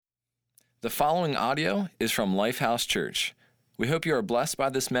The following audio is from Lifehouse Church. We hope you are blessed by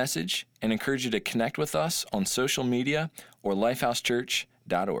this message and encourage you to connect with us on social media or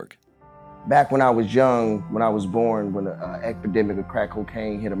lifehousechurch.org. Back when I was young, when I was born, when the epidemic of crack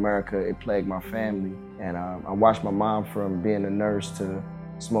cocaine hit America, it plagued my family. And I watched my mom from being a nurse to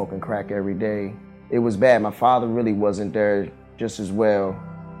smoking crack every day. It was bad. My father really wasn't there just as well.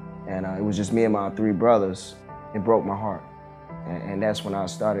 And it was just me and my three brothers. It broke my heart. And that's when I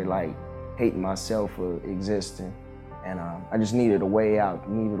started hating myself for existing. And I just needed a way out,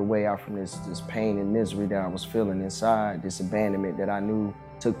 from this pain and misery that I was feeling inside, this abandonment that I knew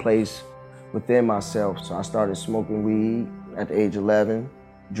took place within myself. So I started smoking weed at the age of 11,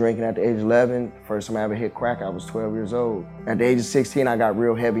 drinking at the age of 11. First time I ever hit crack, I was 12 years old. At the age of 16, I got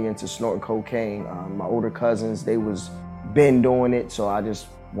real heavy into snorting cocaine. My older cousins, they was been doing it, so I just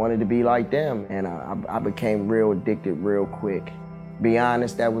wanted to be like them. And I became real addicted real quick. Be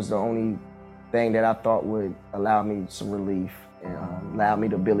honest, that was the only thing that I thought would allow me some relief and allow me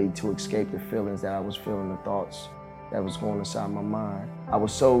the ability to escape the feelings that I was feeling, the thoughts that was going inside my mind. I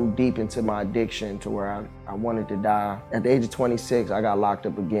was so deep into my addiction to where I wanted to die. At the age of 26, I got locked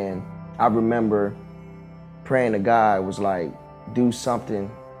up again. I remember praying to God, it was like, do something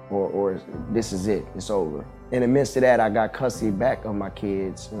or this is it, it's over. In the midst of that, I got custody back of my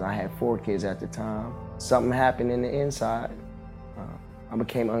kids, and I had 4 kids at the time. Something happened in the inside. I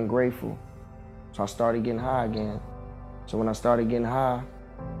became ungrateful. So I started getting high again. So when I started getting high,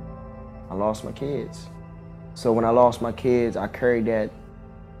 I lost my kids. So when I lost my kids, I carried that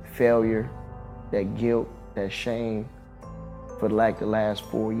failure, that guilt, that shame for the last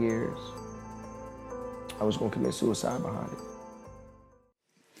 4 years. I was gonna commit suicide behind it.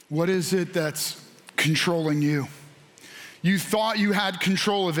 What is it that's controlling you? You thought you had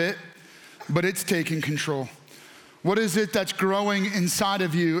control of it, but it's taking control. What is it that's growing inside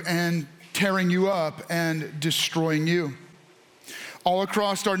of you and tearing you up and destroying you? All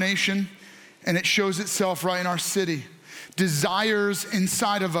across our nation, and it shows itself right in our city. Desires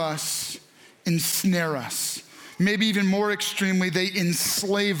inside of us ensnare us. Maybe even more extremely, they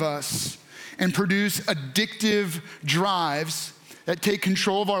enslave us and produce addictive drives that take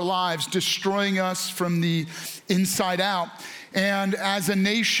control of our lives, destroying us from the inside out. And as a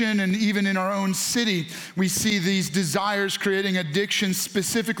nation and even in our own city, we see these desires creating addiction,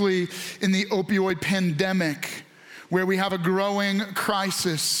 specifically in the opioid pandemic, where we have a growing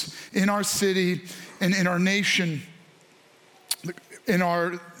crisis in our city and in our nation. In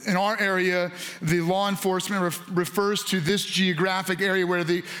our area, the law enforcement refers to this geographic area where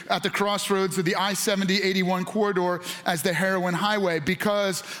at the crossroads of the I-70-81 corridor as the heroin highway,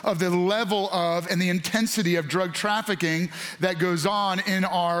 because of the level of and the intensity of drug trafficking that goes on in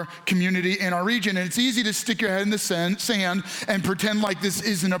our community, in our region. And it's easy to stick your head in the sand and pretend like this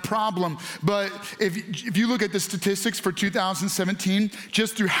isn't a problem. But if you look at the statistics for 2017,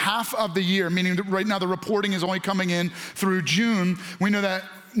 just through half of the year, meaning that right now the reporting is only coming in through June, we know that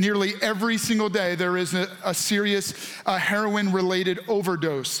nearly every single day there is a serious heroin-related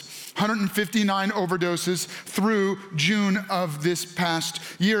overdose. 159 overdoses through June of this past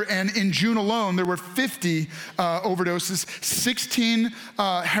year. And in June alone, there were 50 overdoses, 16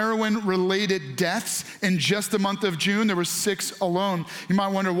 heroin-related deaths in just the month of June. There were 6 alone. You might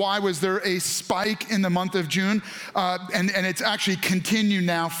wonder, why was there a spike in the month of June? And it's actually continued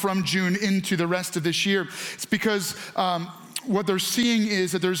now from June into the rest of this year. It's because what they're seeing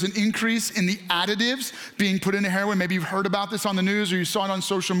is that there's an increase in the additives being put into heroin. Maybe you've heard about this on the news or you saw it on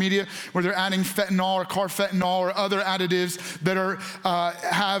social media, where they're adding fentanyl or carfentanil or other additives that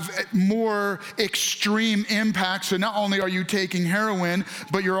have more extreme impacts. So not only are you taking heroin,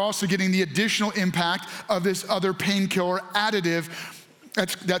 but you're also getting the additional impact of this other painkiller additive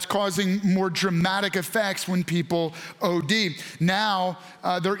that's causing more dramatic effects when people OD. Now,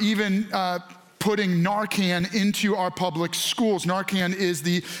 they're even putting Narcan into our public schools. Narcan is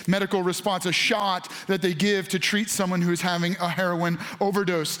the medical response, a shot that they give to treat someone who's having a heroin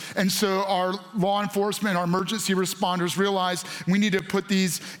overdose. And so our law enforcement, our emergency responders realize we need to put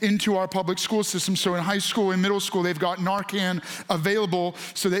these into our public school system. So in high school and middle school, they've got Narcan available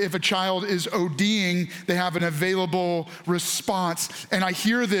so that if a child is ODing, they have an available response. And I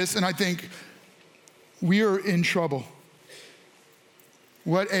hear this and I think, we are in trouble.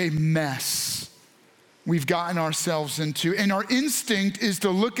 What a mess we've gotten ourselves into. And our instinct is to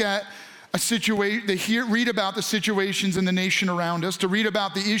look at a situation, read about the situations in the nation around us, to read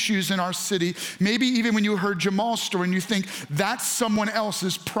about the issues in our city. Maybe even when you heard Jamal's story and you think that's someone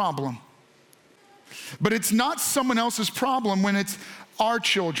else's problem. But it's not someone else's problem when it's our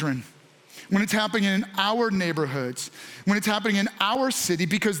children, when it's happening in our neighborhoods, when it's happening in our city,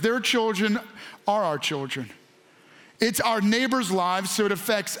 because their children are our children. It's our neighbors' lives, so it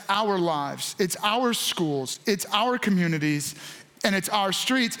affects our lives. It's our schools, it's our communities, and it's our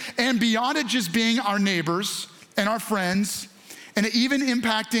streets. And beyond it just being our neighbors and our friends, and even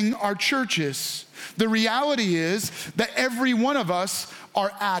impacting our churches, the reality is that every one of us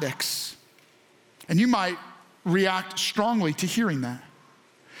are addicts. And you might react strongly to hearing that.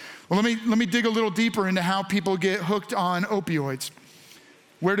 Well, let me dig a little deeper into how people get hooked on opioids.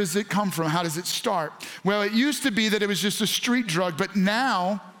 Where does it come from? How does it start? Well, it used to be that it was just a street drug, but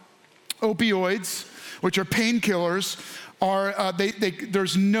now opioids, which are painkillers,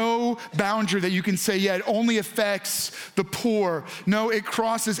 there's no boundary that you can say, yeah, it only affects the poor. No, it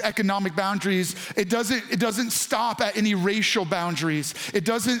crosses economic boundaries. It doesn't stop at any racial boundaries. It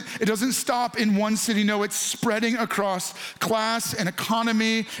doesn't stop in one city. No, it's spreading across class and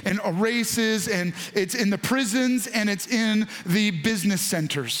economy and races, and it's in the prisons and it's in the business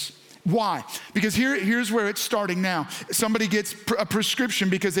centers. Why? Because here's where it's starting now. Somebody gets a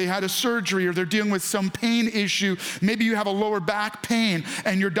prescription because they had a surgery or they're dealing with some pain issue. Maybe you have a lower back pain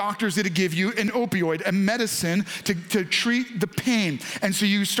and your doctor's gonna give you an opioid, a medicine to treat the pain. And so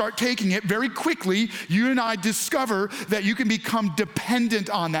you start taking it very quickly. You and I discover that you can become dependent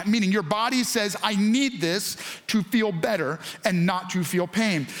on that, meaning your body says, I need this to feel better and not to feel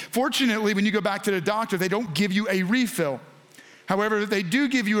pain. Fortunately, when you go back to the doctor, they don't give you a refill. However, if they do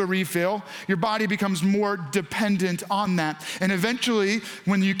give you a refill, your body becomes more dependent on that. And eventually,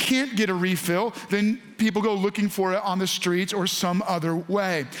 when you can't get a refill, then people go looking for it on the streets or some other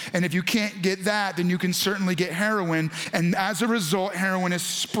way. And if you can't get that, then you can certainly get heroin. And as a result, heroin is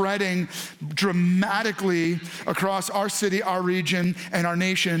spreading dramatically across our city, our region, and our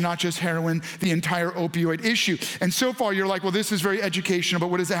nation, and not just heroin, the entire opioid issue. And so far, you're like, well, this is very educational, but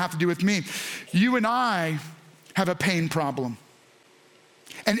what does it have to do with me? You and I have a pain problem.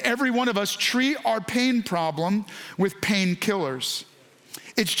 And every one of us treat our pain problem with painkillers.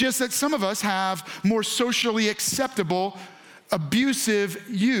 It's just that some of us have more socially acceptable, abusive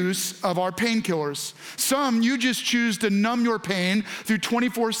use of our painkillers. Some, you just choose to numb your pain through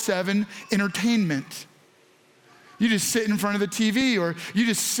 24/7 entertainment. You just sit in front of the TV or you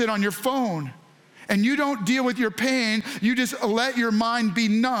just sit on your phone. And you don't deal with your pain, you just let your mind be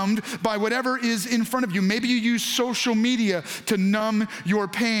numbed by whatever is in front of you. Maybe you use social media to numb your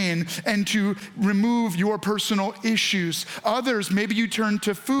pain and to remove your personal issues. Others, maybe you turn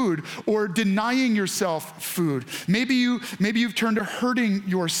to food or denying yourself food. Maybe you've turned to hurting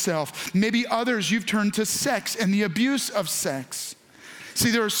yourself. Maybe others, you've turned to sex and the abuse of sex.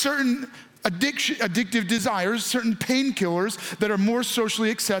 See, there are certain addictive desires, certain painkillers that are more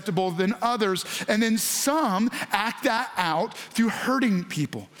socially acceptable than others. And then some act that out through hurting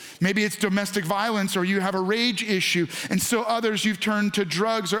people. Maybe it's domestic violence or you have a rage issue. And so others, you've turned to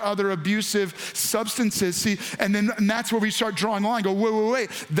drugs or other abusive substances. See, and that's where we start drawing the line. Go, wait.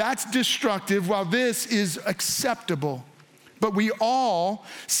 That's destructive while this is acceptable. But we all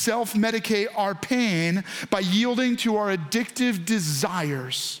self-medicate our pain by yielding to our addictive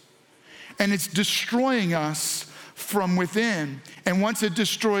desires. And it's destroying us from within. And once it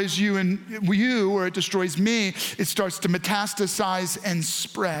destroys you or it destroys me, it starts to metastasize and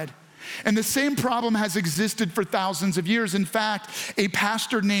spread. And the same problem has existed for thousands of years. In fact, a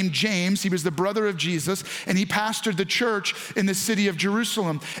pastor named James, he was the brother of Jesus, and he pastored the church in the city of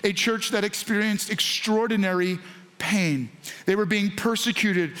Jerusalem, a church that experienced extraordinary pain. They were being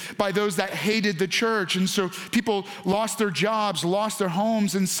persecuted by those that hated the church. And so people lost their jobs, lost their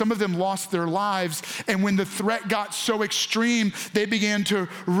homes, and some of them lost their lives. And when the threat got so extreme, they began to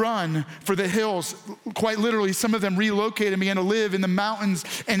run for the hills. Quite literally, some of them relocated and began to live in the mountains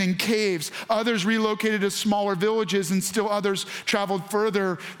and in caves. Others relocated to smaller villages, and still others traveled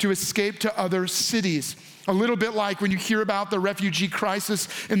further to escape to other cities. A little bit like when you hear about the refugee crisis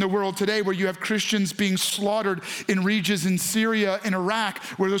in the world today, where you have Christians being slaughtered in regions in Syria and Iraq,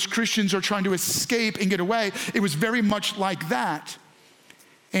 where those Christians are trying to escape and get away. It was very much like that.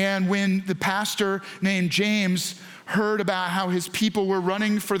 And when the pastor named James heard about how his people were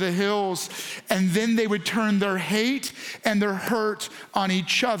running for the hills, and then they would turn their hate and their hurt on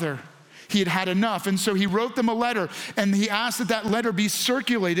each other, he had had enough. And so he wrote them a letter, and he asked that that letter be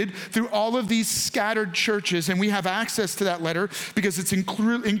circulated through all of these scattered churches. And we have access to that letter because it's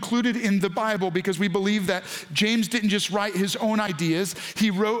included in the Bible, because we believe that James didn't just write his own ideas.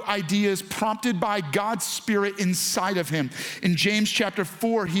 He wrote ideas prompted by God's Spirit inside of him. In James chapter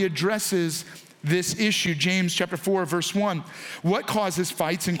 4, he addresses this issue. James chapter 4, verse 1. What causes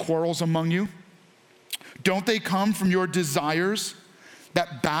fights and quarrels among you? Don't they come from your desires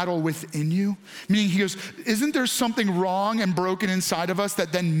that battle within you? Meaning he goes, isn't there something wrong and broken inside of us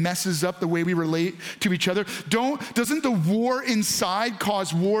that then messes up the way we relate to each other? Doesn't the war inside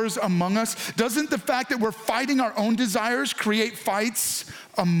cause wars among us? Doesn't the fact that we're fighting our own desires create fights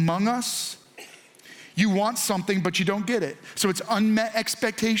among us? You want something, but you don't get it. So it's unmet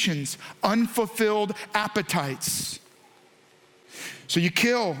expectations, unfulfilled appetites. So you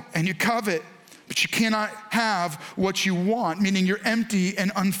kill and you covet, but you cannot have what you want, meaning you're empty and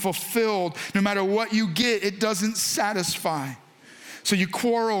unfulfilled. No matter what you get, it doesn't satisfy. So you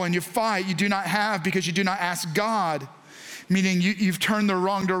quarrel and you fight. You do not have because you do not ask God, meaning you've turned the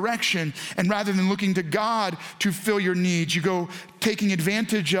wrong direction. And rather than looking to God to fill your needs, you go taking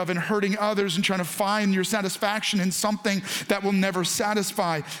advantage of and hurting others and trying to find your satisfaction in something that will never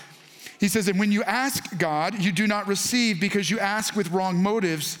satisfy. He says, and when you ask God, you do not receive because you ask with wrong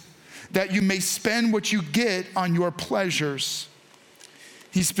motives, that you may spend what you get on your pleasures.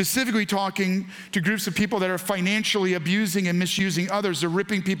 He's specifically talking to groups of people that are financially abusing and misusing others. They're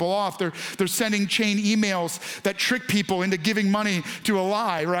ripping people off. They're sending chain emails that trick people into giving money to a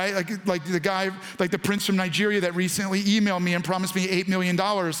lie, right? Like the guy, like the prince from Nigeria that recently emailed me and promised me $8 million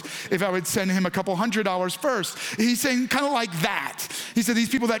if I would send him a couple $100 first. He's saying kind of like that. He said these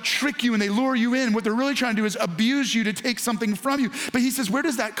people that trick you and they lure you in, what they're really trying to do is abuse you to take something from you. But he says, where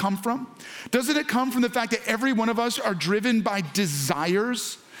does that come from? Doesn't it come from the fact that every one of us are driven by desires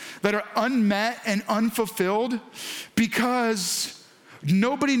that are unmet and unfulfilled because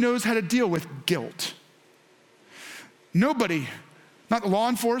nobody knows how to deal with guilt? Nobody, not law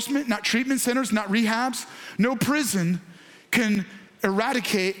enforcement, not treatment centers, not rehabs, no prison can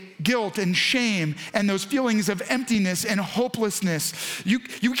eradicate guilt and shame and those feelings of emptiness and hopelessness. You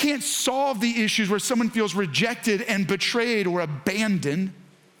can't solve the issues where someone feels rejected and betrayed or abandoned.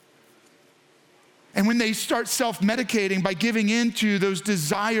 And when they start self-medicating by giving in to those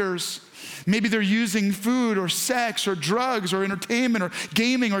desires, maybe they're using food or sex or drugs or entertainment or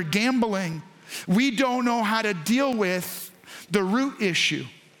gaming or gambling, we don't know how to deal with the root issue.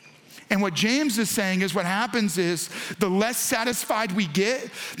 And what James is saying is what happens is the less satisfied we get,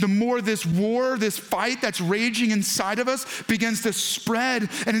 the more this war, this fight that's raging inside of us begins to spread.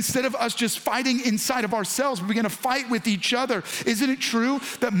 And instead of us just fighting inside of ourselves, we begin to fight with each other. Isn't it true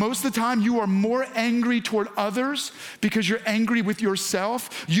that most of the time you are more angry toward others because you're angry with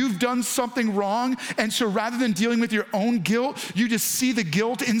yourself? You've done something wrong. And so rather than dealing with your own guilt, you just see the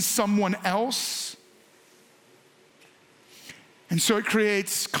guilt in someone else. And so it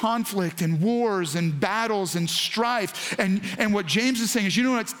creates conflict and wars and battles and strife. And what James is saying is, you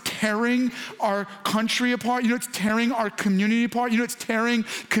know what's tearing our country apart? You know what's tearing our community apart? You know what's tearing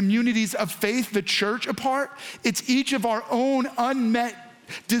communities of faith, the church, apart? It's each of our own unmet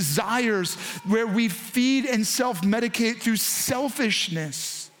desires where we feed and self-medicate through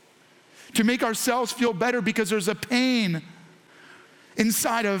selfishness to make ourselves feel better because there's a pain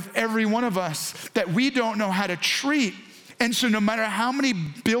inside of every one of us that we don't know how to treat. And so no matter how many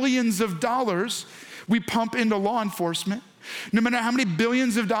billions of dollars we pump into law enforcement, no matter how many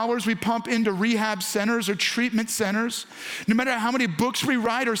billions of dollars we pump into rehab centers or treatment centers, no matter how many books we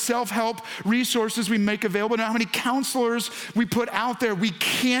write or self-help resources we make available, no matter how many counselors we put out there, we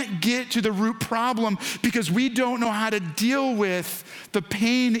can't get to the root problem because we don't know how to deal with the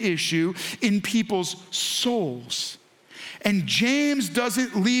pain issue in people's souls. And James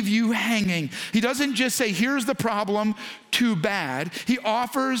doesn't leave you hanging. He doesn't just say, here's the problem, too bad. He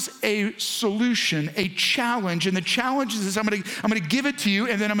offers a solution, a challenge. And the challenge is this: I'm gonna give it to you,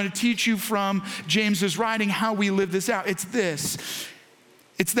 and then I'm gonna teach you from James's writing how we live this out. It's this.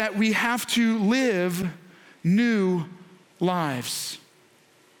 It's that we have to live new lives.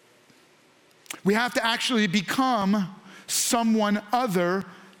 We have to actually become someone other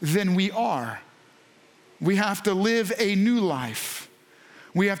than we are. We have to live a new life.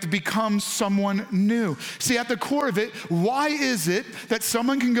 We have to become someone new. See, at the core of it, why is it that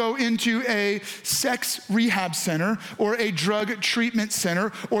someone can go into a sex rehab center or a drug treatment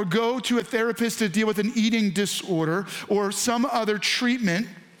center or go to a therapist to deal with an eating disorder or some other treatment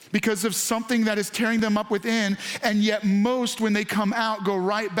because of something that is tearing them up within, and yet most, when they come out, go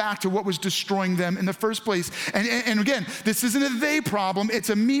right back to what was destroying them in the first place? And again, this isn't a they problem, it's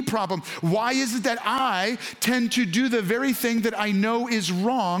a me problem. Why is it that I tend to do the very thing that I know is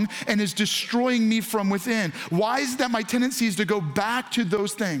wrong and is destroying me from within? Why is it that my tendency is to go back to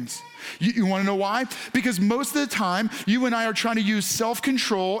those things? You want to know why? Because most of the time, you and I are trying to use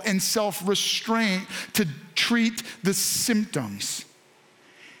self-control and self-restraint to treat the symptoms.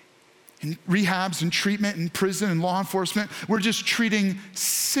 In rehabs and treatment and prison and law enforcement, we're just treating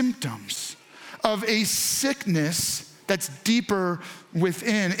symptoms of a sickness that's deeper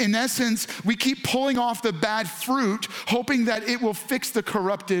within. In essence, we keep pulling off the bad fruit, hoping that it will fix the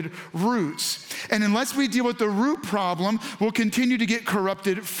corrupted roots. And unless we deal with the root problem, we'll continue to get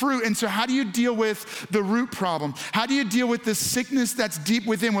corrupted fruit. And so how do you deal with the root problem? How do you deal with the sickness that's deep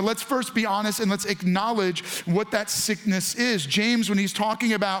within? Well, let's first be honest and let's acknowledge what that sickness is. James, when he's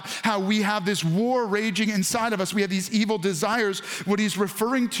talking about how we have this war raging inside of us, we have these evil desires, what he's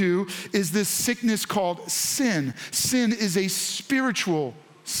referring to is this sickness called sin. Sin is a spiritual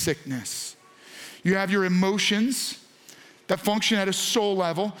sickness. You have your emotions that function at a soul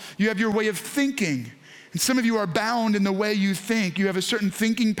level. You have your way of thinking. And some of you are bound in the way you think. You have a certain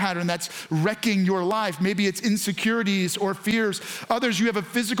thinking pattern that's wrecking your life. Maybe it's insecurities or fears. Others, you have a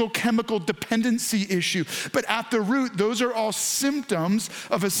physical chemical dependency issue. But at the root, those are all symptoms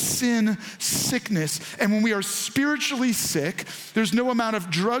of a sin sickness. And when we are spiritually sick, there's no amount of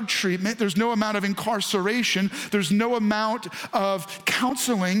drug treatment, there's no amount of incarceration, there's no amount of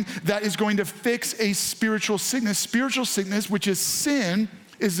counseling that is going to fix a spiritual sickness. Spiritual sickness, which is sin,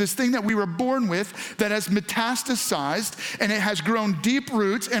 is this thing that we were born with that has metastasized and it has grown deep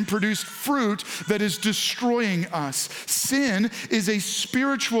roots and produced fruit that is destroying us. Sin is a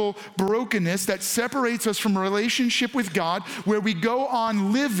spiritual brokenness that separates us from a relationship with God, where we go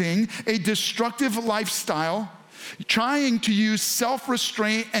on living a destructive lifestyle, trying to use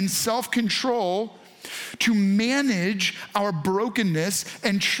self-restraint and self-control to manage our brokenness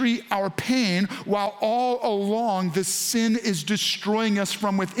and treat our pain, while all along the sin is destroying us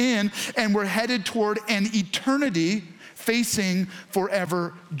from within, and we're headed toward an eternity facing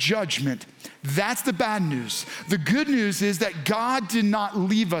forever judgment. That's the bad news. The good news is that God did not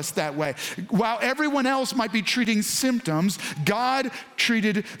leave us that way. While everyone else might be treating symptoms, God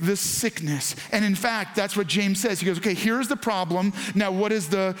treated the sickness. And in fact, that's what James says. He goes, okay, here's the problem. Now, what is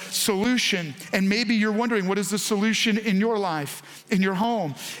the solution? And maybe you're wondering, what is the solution in your life, in your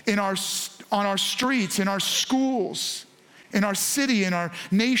home, on our streets, in our schools, in our city, in our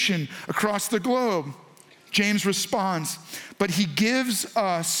nation, across the globe? James responds, but he gives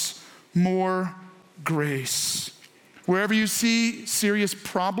us more grace. Wherever you see serious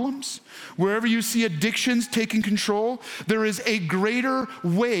problems, wherever you see addictions taking control, there is a greater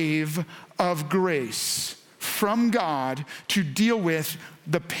wave of grace from God to deal with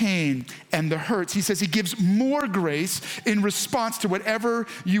the pain and the hurts. He says he gives more grace in response to whatever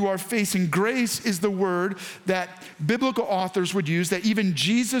you are facing. Grace is the word that biblical authors would use, that even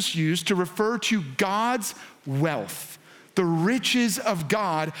Jesus used to refer to God's wealth, the riches of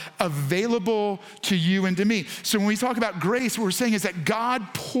God available to you and to me. So when we talk about grace, what we're saying is that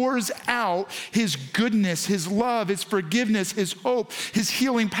God pours out his goodness, his love, his forgiveness, his hope, his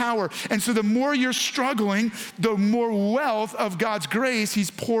healing power. And so the more you're struggling, the more wealth of God's grace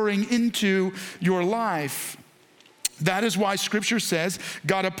he's pouring into your life. That is why Scripture says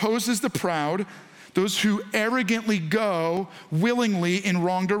God opposes the proud, those who arrogantly go willingly in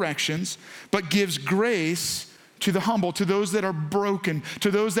wrong directions, but gives grace to the humble, to those that are broken, to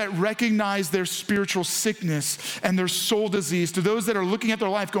those that recognize their spiritual sickness and their soul disease, to those that are looking at their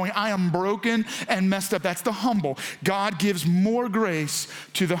life going, I am broken and messed up. That's the humble. God gives more grace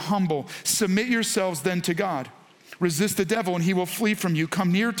to the humble. Submit yourselves then to God. Resist the devil and he will flee from you.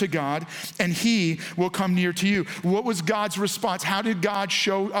 Come near to God and he will come near to you. What was God's response? How did God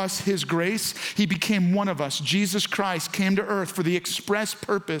show us his grace? He became one of us. Jesus Christ came to earth for the express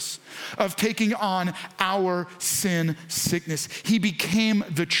purpose of taking on our sin sickness. He became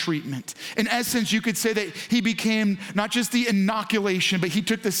the treatment. In essence, you could say that he became not just the inoculation, but he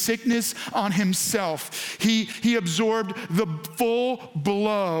took the sickness on himself. He absorbed the full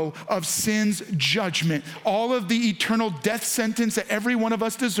blow of sin's judgment. All of the eternal death sentence that every one of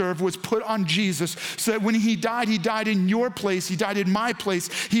us deserved was put on Jesus, so that when he died in your place, he died in my place.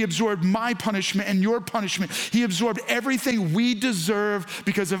 He absorbed my punishment and your punishment. He absorbed everything we deserve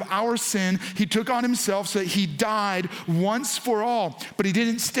because of our sin. He took on himself so that he died once for all, but he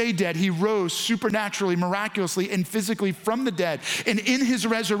didn't stay dead. He rose supernaturally, miraculously, and physically from the dead. And in his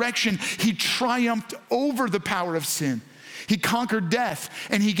resurrection, he triumphed over the power of sin. He conquered death,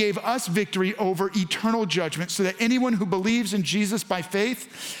 and he gave us victory over eternal judgment, so that anyone who believes in Jesus by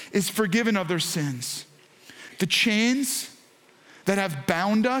faith is forgiven of their sins. The chains that have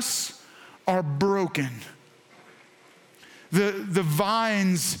bound us are broken. The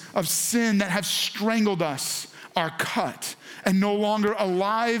vines of sin that have strangled us are cut and no longer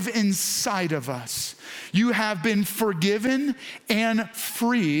alive inside of us. You have been forgiven and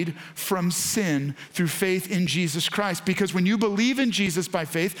freed from sin through faith in Jesus Christ. Because when you believe in Jesus by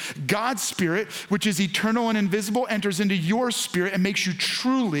faith, God's Spirit, which is eternal and invisible, enters into your spirit and makes you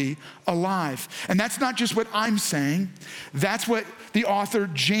truly alive. And that's not just what I'm saying. That's what the author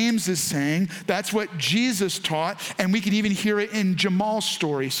James is saying. That's what Jesus taught. And we can even hear it in Jamal's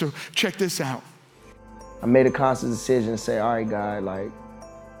story. So check this out. I made a conscious decision to say, all right, God, like,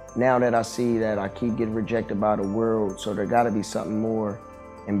 now that I see that I keep getting rejected by the world, so there gotta be something more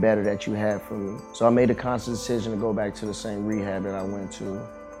and better that you have for me. So I made a conscious decision to go back to the same rehab that I went to,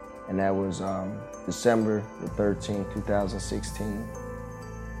 and that was December the 13th, 2016.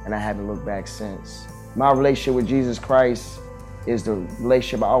 And I haven't looked back since. My relationship with Jesus Christ is the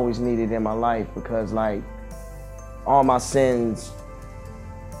relationship I always needed in my life, because like all my sins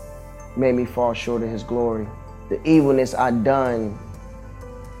made me fall short of his glory. The evilness I'd done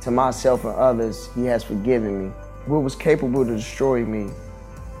to myself and others, he has forgiven me. What was capable to destroy me,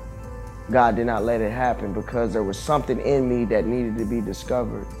 God did not let it happen, because there was something in me that needed to be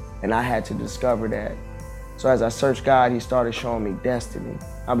discovered, and I had to discover that. So as I searched God, he started showing me destiny.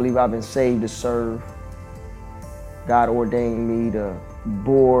 I believe I've been saved to serve. God ordained me to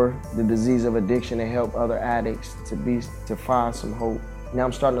bore the disease of addiction and help other addicts to find some hope. Now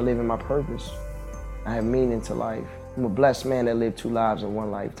I'm starting to live in my purpose. I have meaning to life. I'm a blessed man that lived 2 lives in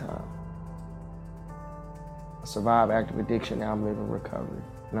 1 lifetime. I survived active addiction, now I'm living recovery.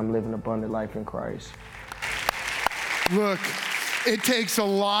 And I'm living abundant life in Christ. Look, it takes a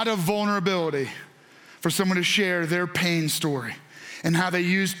lot of vulnerability for someone to share their pain story and how they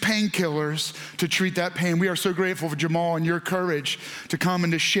used painkillers to treat that pain. We are so grateful for Jamal and your courage to come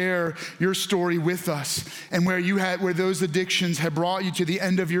and to share your story with us, and where those addictions had brought you to the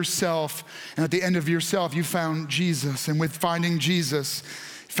end of yourself, and at the end of yourself you found Jesus, and with finding Jesus,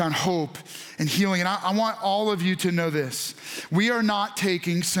 you found hope and healing. And I want all of you to know this. We are not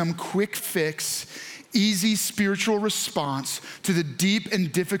taking some quick fix, easy spiritual response to the deep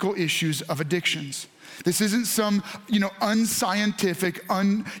and difficult issues of addictions. This isn't some, unscientific,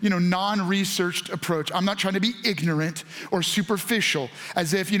 non-researched approach. I'm not trying to be ignorant or superficial,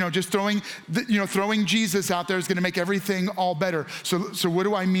 as if, just throwing Jesus out there is going to make everything all better. So what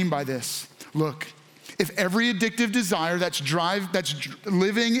do I mean by this? Look, if every addictive desire that's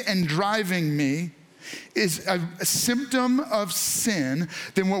living and driving me is a symptom of sin,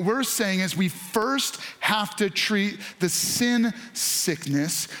 then what we're saying is we first have to treat the sin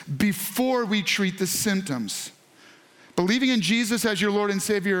sickness before we treat the symptoms. Believing in Jesus as your Lord and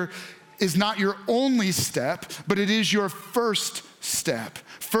Savior is not your only step, but it is your first step.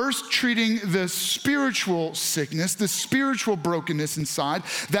 First, treating the spiritual sickness, the spiritual brokenness inside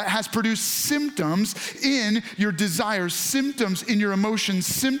that has produced symptoms in your desires, symptoms in your emotions,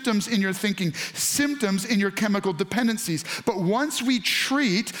 symptoms in your thinking, symptoms in your chemical dependencies. But once we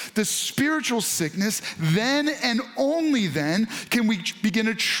treat the spiritual sickness, then and only then can we begin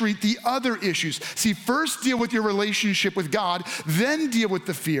to treat the other issues. See, first deal with your relationship with God, then deal with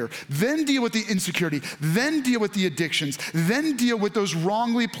the fear, then deal with the insecurity, then deal with the addictions, then deal with those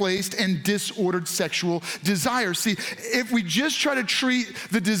wrongly placed and disordered sexual desires. See, if we just try to treat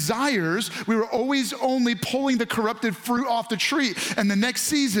the desires, we were always only pulling the corrupted fruit off the tree, and the next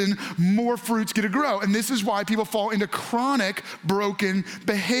season, more fruit's gonna grow. And this is why people fall into chronic broken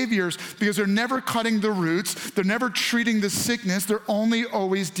behaviors, because they're never cutting the roots, they're never treating the sickness, they're only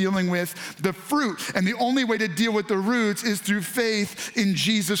always dealing with the fruit. And the only way to deal with the roots is through faith in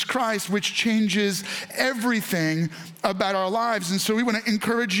Jesus Christ, which changes everything about our lives. And so we want to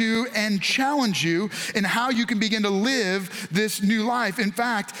encourage you and challenge you in how you can begin to live this new life. In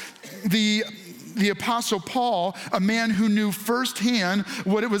fact, the Apostle Paul, a man who knew firsthand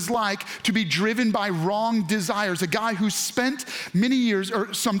what it was like to be driven by wrong desires, a guy who spent many years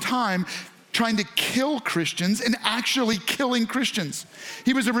or some time trying to kill Christians and actually killing Christians.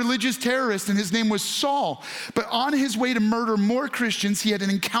 He was a religious terrorist and his name was Saul. But on his way to murder more Christians, he had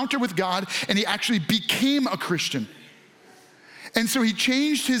an encounter with God and he actually became a Christian. And so he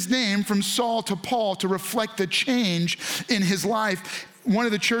changed his name from Saul to Paul to reflect the change in his life. One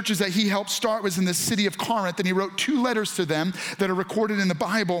of the churches that he helped start was in the city of Corinth, and he wrote 2 letters to them that are recorded in the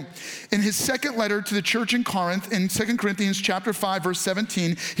Bible. In his second letter to the church in Corinth, in 2 Corinthians chapter 5, verse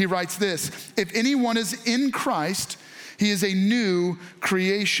 17, he writes this: "If anyone is in Christ, he is a new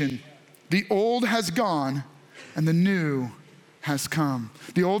creation. The old has gone and the new has come.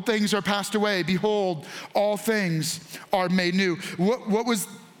 The old things are passed away. Behold, all things are made new." What was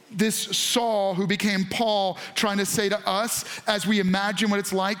this Saul who became Paul trying to say to us as we imagine what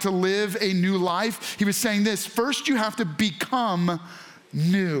it's like to live a new life? He was saying this: first you have to become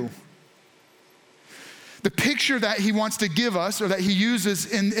new. The picture that he wants to give us, or that he uses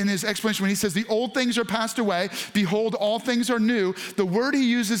in his explanation when he says, the old things are passed away, behold, all things are new, the word he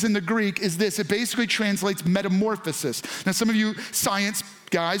uses in the Greek is this. It basically translates metamorphosis. Now, some of you science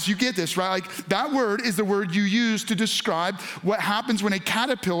guys, you get this, right? Like, that word is the word you use to describe what happens when a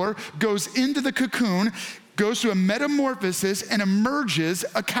caterpillar goes into the cocoon, goes through a metamorphosis, and emerges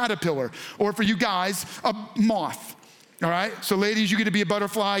a caterpillar. Or for you guys, a moth. All right, so ladies, you get to be a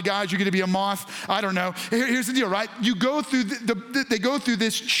butterfly. Guys, you get to be a moth. I don't know. Here's the deal, right? You go through they go through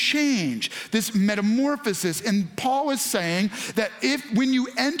this change, this metamorphosis, and Paul is saying that when you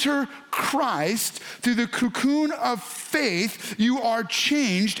enter Christ through the cocoon of faith, you are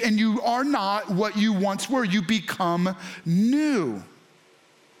changed, and you are not what you once were. You become new.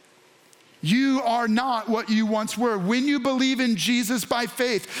 You are not what you once were. When you believe in Jesus by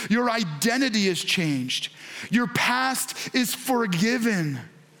faith, your identity is changed. Your past is forgiven.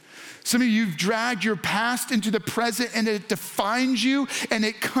 Some of you, you've dragged your past into the present, and it defines you and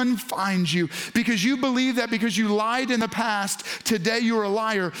it confines you because you believe that because you lied in the past, today you're a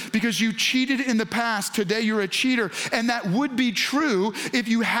liar. Because you cheated in the past, today you're a cheater. And that would be true if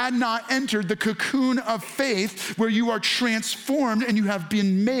you had not entered the cocoon of faith where you are transformed and you have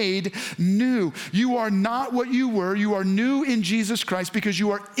been made new. You are not what you were. You are new in Jesus Christ because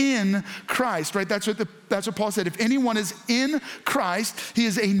you are in Christ, right? That's what Paul said. If anyone is in Christ, he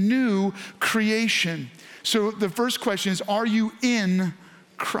is a new creation. So the first question is, are you in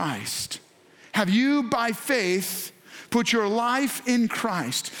Christ? Have you, by faith, put your life in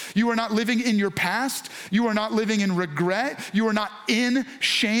Christ? You are not living in your past. You are not living in regret. You are not in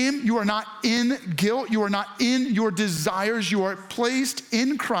shame. You are not in guilt. You are not in your desires. You are placed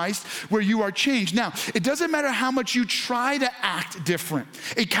in Christ where you are changed. Now, it doesn't matter how much you try to act different.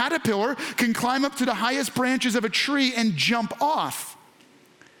 A caterpillar can climb up to the highest branches of a tree and jump off.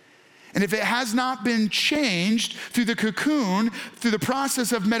 And if it has not been changed through the cocoon, through the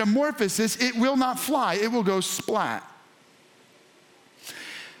process of metamorphosis, it will not fly. It will go splat.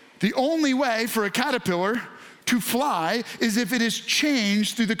 The only way for a caterpillar to fly is if it is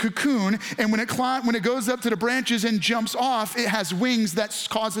changed through the cocoon, and when it goes up to the branches and jumps off, it has wings that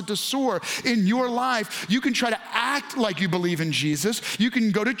cause it to soar. In your life, you can try to act like you believe in Jesus. You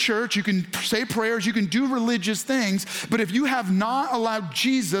can go to church, you can say prayers, you can do religious things, but if you have not allowed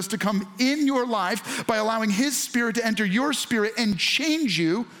Jesus to come in your life by allowing his spirit to enter your spirit and change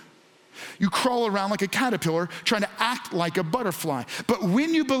you, you crawl around like a caterpillar trying to act like a butterfly. But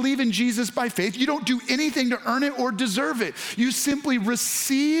when you believe in Jesus by faith, you don't do anything to earn it or deserve it. You simply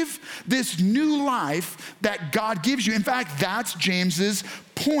receive this new life that God gives you. In fact, that's James's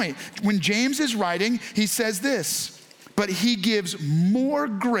point. When James is writing, he says this: but he gives more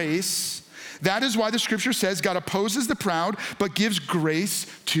grace. That is why the scripture says God opposes the proud, but gives grace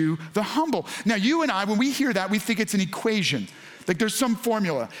to the humble. Now, you and I, when we hear that, we think it's an equation. Like there's some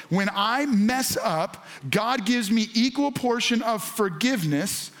formula. When I mess up, God gives me equal portion of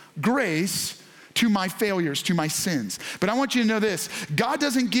forgiveness, grace, to my failures, to my sins. But I want you to know this: God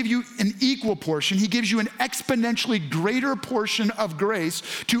doesn't give you an equal portion. He gives you an exponentially greater portion of grace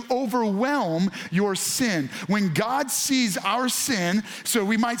to overwhelm your sin. When God sees our sin, so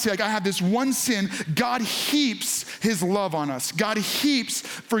we might say, like, I have this one sin, God heaps his love on us. God heaps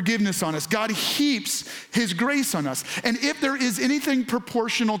forgiveness on us. God heaps his grace on us. And if there is anything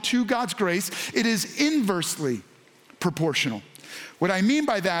proportional to God's grace, it is inversely proportional. What I mean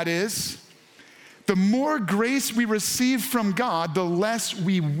by that is, the more grace we receive from God, the less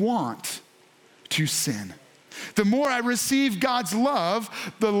we want to sin. The more I receive God's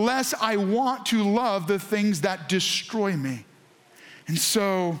love, the less I want to love the things that destroy me. And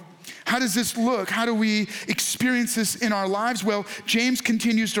so, how does this look? How do we experience this in our lives? Well, James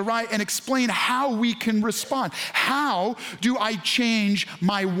continues to write and explain how we can respond. How do I change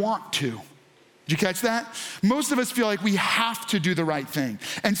my want to? Did you catch that? Most of us feel like we have to do the right thing.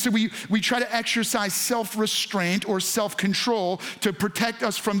 And so we try to exercise self-restraint or self-control to protect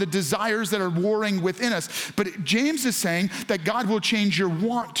us from the desires that are warring within us. But James is saying that God will change your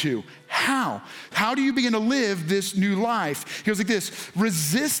want to. How? How do you begin to live this new life? He goes like this: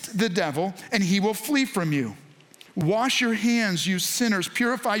 resist the devil and he will flee from you. Wash your hands, you sinners.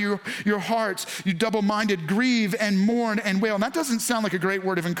 Purify your hearts, you double-minded. Grieve and mourn and wail. And that doesn't sound like a great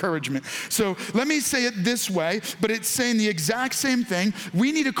word of encouragement. So let me say it this way, but it's saying the exact same thing.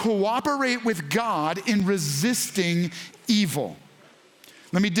 We need to cooperate with God in resisting evil.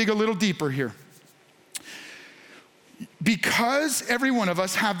 Let me dig a little deeper here. Because every one of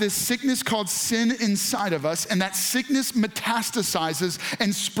us have this sickness called sin inside of us, and that sickness metastasizes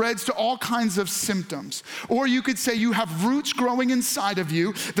and spreads to all kinds of symptoms. Or you could say you have roots growing inside of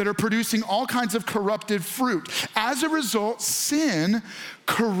you that are producing all kinds of corrupted fruit. As a result, sin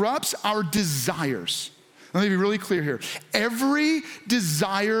corrupts our desires. Let me be really clear here. Every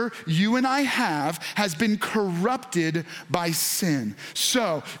desire you and I have has been corrupted by sin.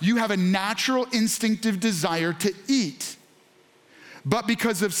 So you have a natural instinctive desire to eat. But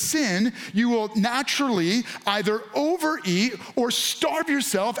because of sin, you will naturally either overeat or starve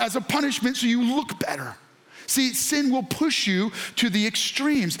yourself as a punishment so you look better. See, sin will push you to the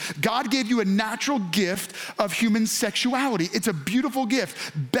extremes. God gave you a natural gift of human sexuality. It's a beautiful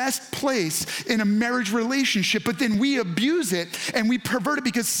gift, best place in a marriage relationship, but then we abuse it and we pervert it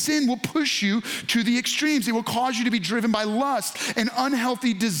because sin will push you to the extremes. It will cause you to be driven by lust and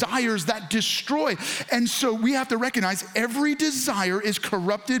unhealthy desires that destroy. And so we have to recognize every desire is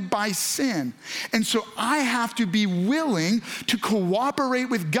corrupted by sin. And so I have to be willing to cooperate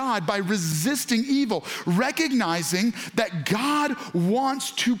with God by resisting evil, recognizing that God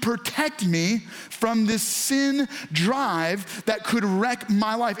wants to protect me from this sin drive that could wreck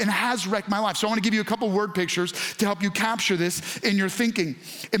my life and has wrecked my life. So I want to give you a couple word pictures to help you capture this in your thinking.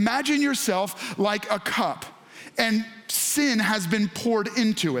 Imagine yourself like a cup, and sin has been poured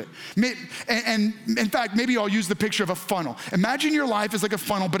into it. And in fact, maybe I'll use the picture of a funnel. Imagine your life is like a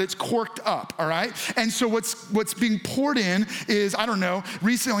funnel, but it's corked up, all right? And so what's being poured in is, I don't know,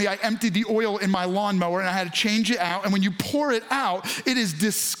 recently I emptied the oil in my lawnmower and I had to change it out. And when you pour it out, it is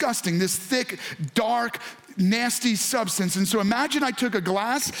disgusting, this thick, dark, nasty substance. And so imagine I took a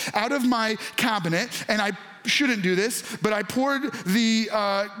glass out of my cabinet and I shouldn't do this, but I poured the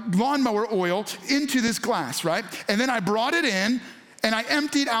lawnmower oil into this glass, right? And then I brought it in and I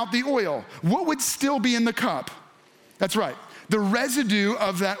emptied out the oil. What would still be in the cup? That's right, the residue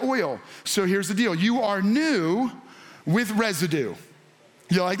of that oil. So here's the deal. You are new with residue.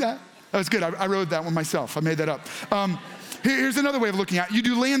 You like that? That was good. I wrote that one myself. I made that up. Here's another way of looking at it. You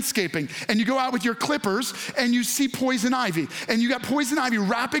do landscaping and you go out with your clippers and you see poison ivy, and you got poison ivy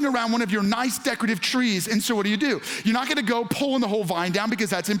wrapping around one of your nice decorative trees. And so what do? You're not gonna go pulling the whole vine down because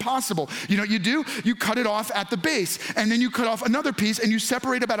that's impossible. You know what you do? You cut it off at the base, and then you cut off another piece and you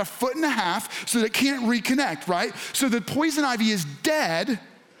separate about 1.5 feet so that it can't reconnect, right? So the poison ivy is dead,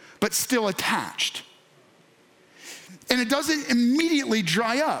 but still attached. And it doesn't immediately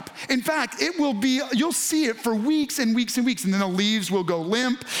dry up. In fact, you'll see it for weeks and weeks and weeks, and then the leaves will go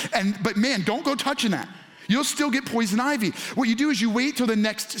limp. But man, don't go touching that. You'll still get poison ivy. What you do is you wait till the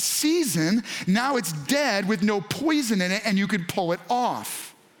next season. Now it's dead with no poison in it, and you could pull it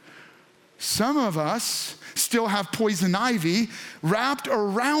off. Some of us still have poison ivy wrapped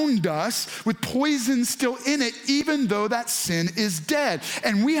around us with poison still in it, even though that sin is dead.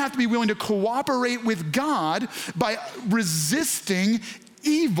 And we have to be willing to cooperate with God by resisting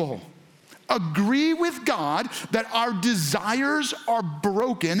evil. Agree with God that our desires are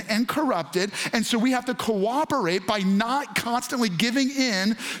broken and corrupted, and so we have to cooperate by not constantly giving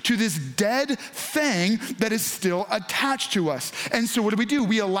in to this dead thing that is still attached to us. And so what do?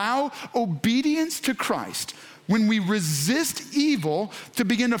 We allow obedience to Christ when we resist evil to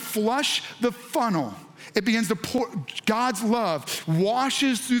begin to flush the funnel. It begins to pour. God's love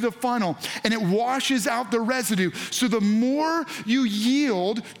washes through the funnel and it washes out the residue. So the more you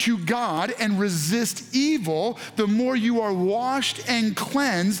yield to God and resist evil, the more you are washed and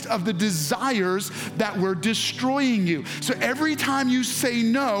cleansed of the desires that were destroying you. So every time you say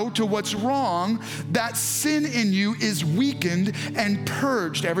no to what's wrong, that sin in you is weakened and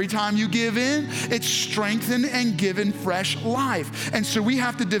purged. Every time you give in, it's strengthened and given fresh life. And so we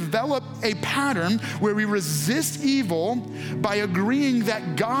have to develop a pattern where we resist evil by agreeing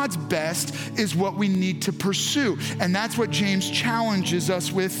that God's best is what we need to pursue. And that's what James challenges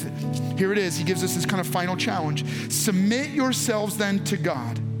us with. Here it is. He gives us this kind of final challenge. Submit yourselves then to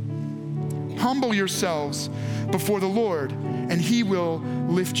God. Humble yourselves before the Lord, and he will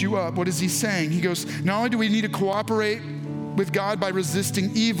lift you up. What is he saying? He goes, not only do we need to cooperate with God by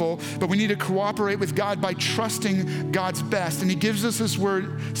resisting evil, but we need to cooperate with God by trusting God's best. And he gives us this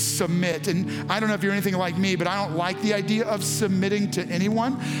word, submit. And I don't know if you're anything like me, but I don't like the idea of submitting to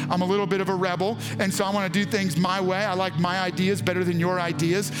anyone. I'm a little bit of a rebel, and so I want to do things my way. I like my ideas better than your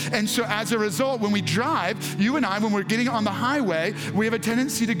ideas. And so as a result, when we drive, you and I, when we're getting on the highway, we have a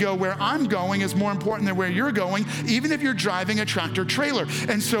tendency to go where I'm going is more important than where you're going, even if you're driving a tractor trailer.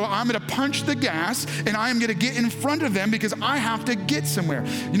 And so I'm going to punch the gas, and I am going to get in front of them because I have to get somewhere.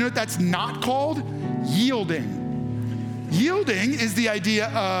 You know what that's not called? Yielding. Yielding is the idea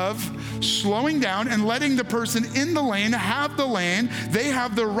of slowing down and letting the person in the lane have the lane. They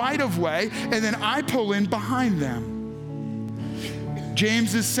have the right of way, and then I pull in behind them.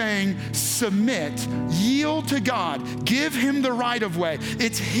 James is saying, submit, yield to God, give him the right of way.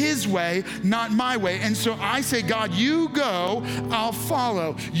 It's his way, not my way. And so I say, God, you go, I'll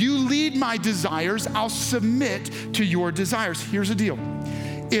follow. You lead my desires, I'll submit to your desires. Here's the deal.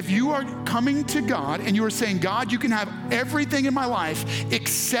 If you are coming to God and you are saying, God, you can have everything in my life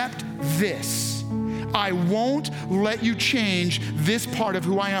except this, I won't let you change this part of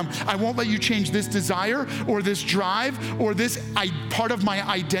who I am. I won't let you change this desire or this drive or this part of my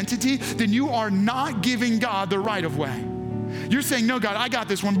identity, then you are not giving God the right of way. You're saying, no, God, I got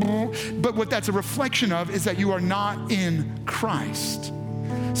this one. But what that's a reflection of is that you are not in Christ.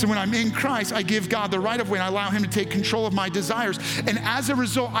 So when I'm in Christ, I give God the right of way and I allow him to take control of my desires. And as a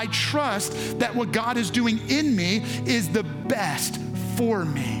result, I trust that what God is doing in me is the best for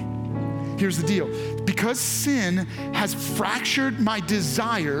me. Here's the deal. Because sin has fractured my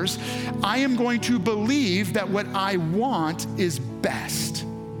desires, I am going to believe that what I want is best.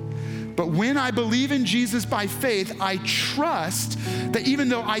 But when I believe in Jesus by faith, I trust that even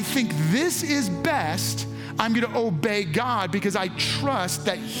though I think this is best, I'm going to obey God because I trust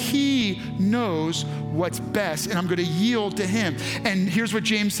that he knows what's best, and I'm going to yield to him. And here's what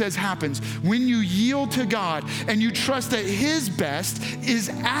James says happens. When you yield to God and you trust that his best is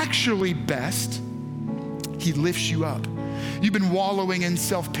actually best, he lifts you up. You've been wallowing in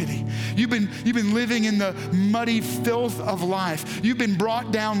self-pity. You've been living in the muddy filth of life. You've been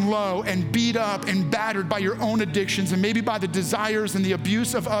brought down low and beat up and battered by your own addictions and maybe by the desires and the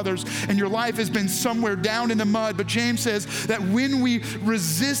abuse of others, and your life has been somewhere down in the mud. But James says that when we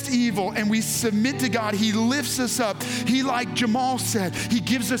resist evil and we submit to God, he lifts us up. He, like Jamal said, he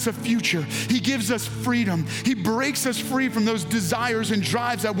gives us a future. He gives us freedom. He breaks us free from those desires and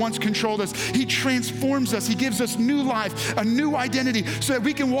drives that once controlled us. He transforms us. He gives us new life, a new identity, so that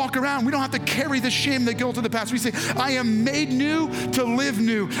we can walk around. We don't have to carry the shame, the guilt of the past. We say, I am made new to live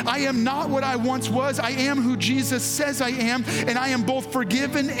new. I am not what I once was. I am who Jesus says I am, and I am both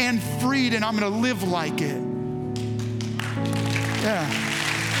forgiven and freed, and I'm going to live like it. Yeah.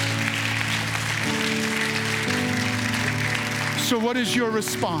 So what is your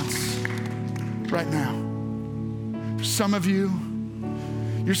response right now? For some of you,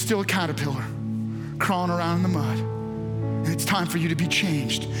 you're still a caterpillar crawling around in the mud. And it's time for you to be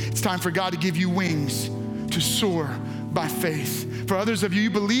changed. It's time for God to give you wings to soar by faith. For others of you,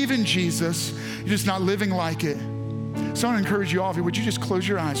 you believe in Jesus, you're just not living like it. So I want to encourage you all of you, would you just close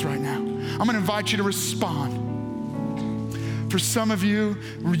your eyes right now? I'm going to invite you to respond. For some of you,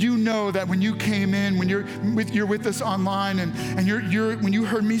 you know that when you came in, when you're with us online, and when you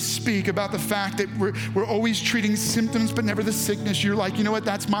heard me speak about the fact that we're always treating symptoms but never the sickness, you're like, you know what,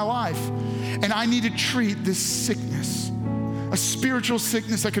 that's my life. And I need to treat this sickness, a spiritual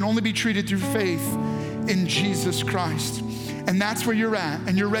sickness that can only be treated through faith in Jesus Christ. And that's where you're at,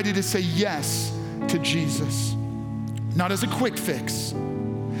 and you're ready to say yes to Jesus. Not as a quick fix,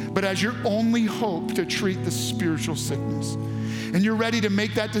 but as your only hope to treat the spiritual sickness. And you're ready to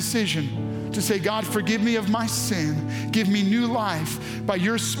make that decision to say, God, forgive me of my sin. Give me new life by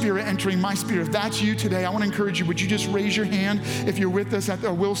your Spirit entering my spirit. If that's you today, I want to encourage you, would you just raise your hand if you're with us at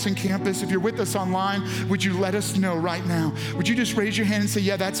the Wilson campus? If you're with us online, would you let us know right now? Would you just raise your hand and say,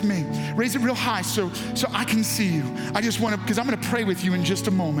 yeah, that's me. Raise it real high so I can see you. I just want to, because I'm going to pray with you in just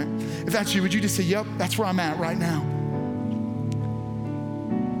a moment. If that's you, would you just say, yep, that's where I'm at right now.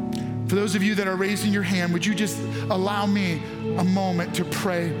 For those of you that are raising your hand, would you just allow me a moment to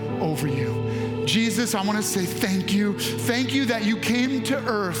pray over you? Jesus, I want to say thank you. Thank you that you came to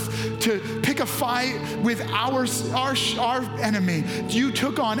earth to pick a fight with our enemy. You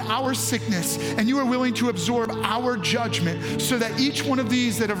took on our sickness, and you are willing to absorb our judgment, so that each one of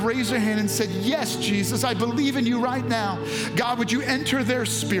these that have raised their hand and said, yes, Jesus, I believe in you right now. God, would you enter their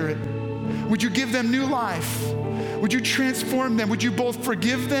spirit? Would you give them new life? Would you transform them? Would you both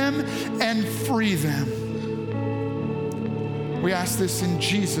forgive them and free them? We ask this in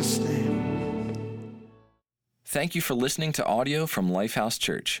Jesus' name. Thank you for listening to audio from Lifehouse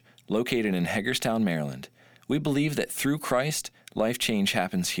Church, located in Hagerstown, Maryland. We believe that through Christ, life change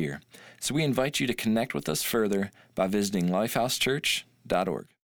happens here. So we invite you to connect with us further by visiting lifehousechurch.org.